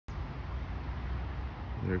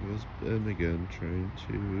There goes Ben again, trying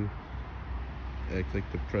to act like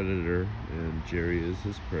the predator, and Jerry is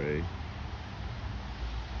his prey.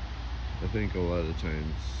 I think a lot of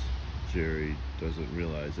times Jerry doesn't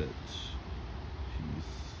realize that he's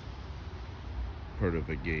part of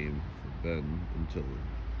a game for Ben until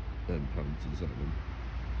Ben pounces on him.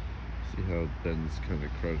 See how Ben's kind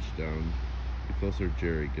of crouched down? The closer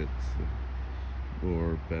Jerry gets, the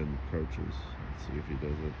more Ben crouches. Let's see if he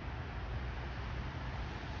does it.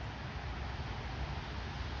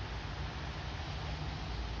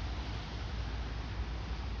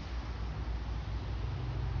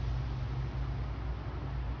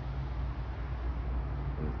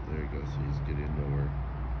 There he goes, he's getting nowhere.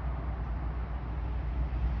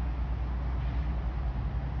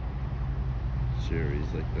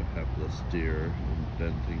 Jerry's like the hapless deer, and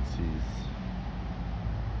Ben thinks he's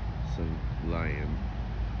some lion,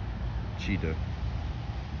 cheetah.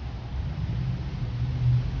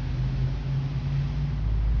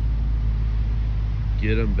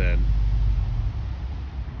 Get him, Ben.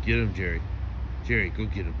 Get him, Jerry. Jerry, go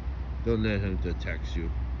get him. Don't let him attack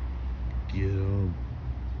you. Get him.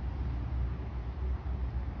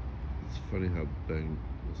 It's funny how Ben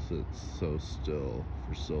will sit so still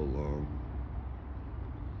for so long.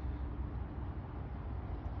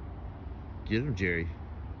 Get him, Jerry.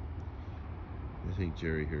 I think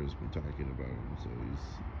Jerry hears me talking about him, so he's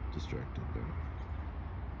distracted now.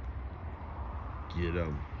 Get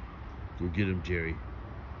him. Go get him, Jerry.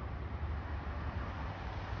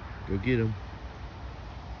 Go get him.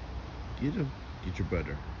 Get him. Get your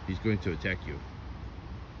brother. He's going to attack you.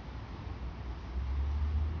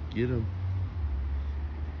 Get him.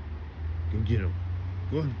 Go get him.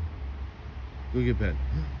 Go on. Go get Ben.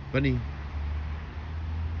 Bunny.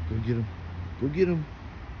 Go get him. Go get him.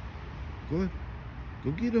 Go on.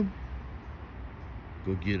 Go get him.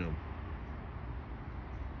 Go get him.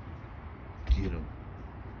 Get him.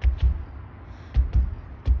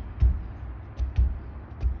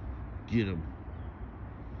 Get him.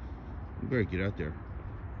 You better get out there.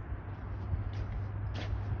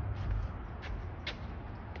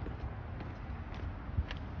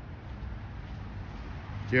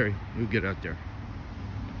 Jerry, you get out there.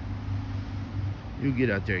 You get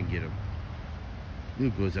out there and get him. You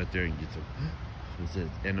goes out there and gets him. Is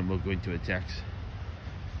that animal going to attack?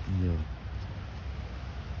 No.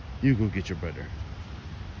 You go get your brother.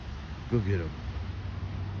 Go get him.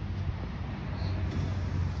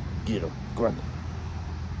 Get him. Go on.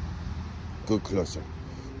 Go closer.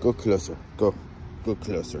 Go closer. Go. Go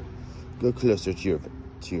closer. Go closer to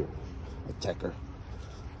your attacker.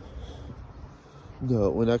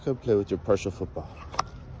 No, we're not gonna play with your partial football.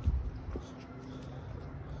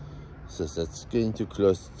 Says that's getting too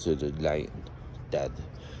close to the lion, Dad.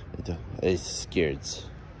 He's scared.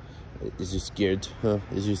 Is you scared? Huh?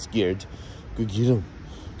 Is you scared? Go get him.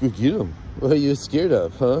 Go get him. What are you scared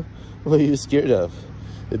of, huh? What are you scared of?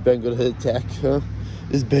 Is Ben gonna attack, huh?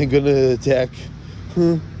 Is Ben gonna attack?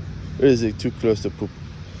 Huh? Or is it too close to poop?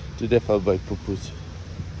 To death by poo-poos?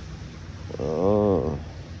 Oh.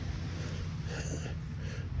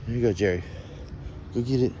 Here you go, Jerry. Go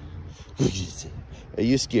get it. Go get it. Are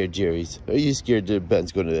you scared, Jerry's? Are you scared that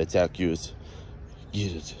Ben's gonna attack you?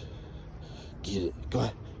 Get it. Get it. Go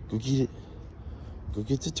on. Go get it. Go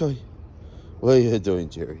get the toy. What are you doing,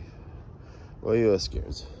 Jerry? Why are you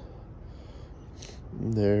scared?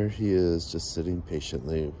 And there he is, just sitting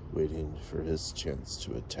patiently, waiting for his chance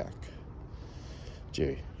to attack.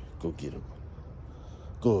 Jerry, go get him.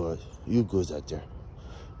 Go on. You goes out there.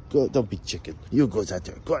 Go, don't be chicken. You goes out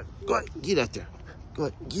there. Go on, get out there. Go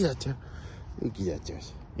on, get out there. You get out there.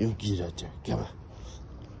 You get out there. Come on.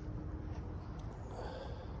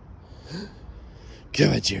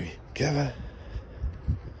 Come on, Jerry. Come on.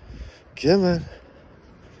 Come on.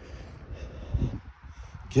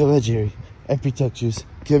 Come on, Jerry. I protect you.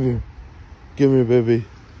 Come here. Come here, baby.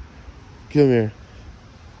 Come here.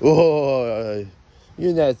 Oh,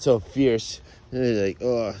 you're not so fierce. You're like,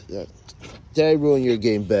 oh, did I ruin your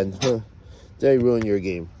game, Ben? Huh? Did I ruin your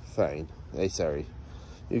game? Fine. I'm sorry.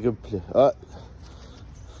 You can play.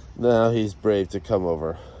 Now he's brave to come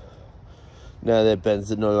over. Now that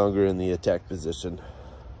Ben's no longer in the attack position.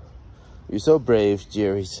 You're so brave,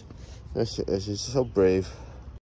 Jerry's. You're so brave.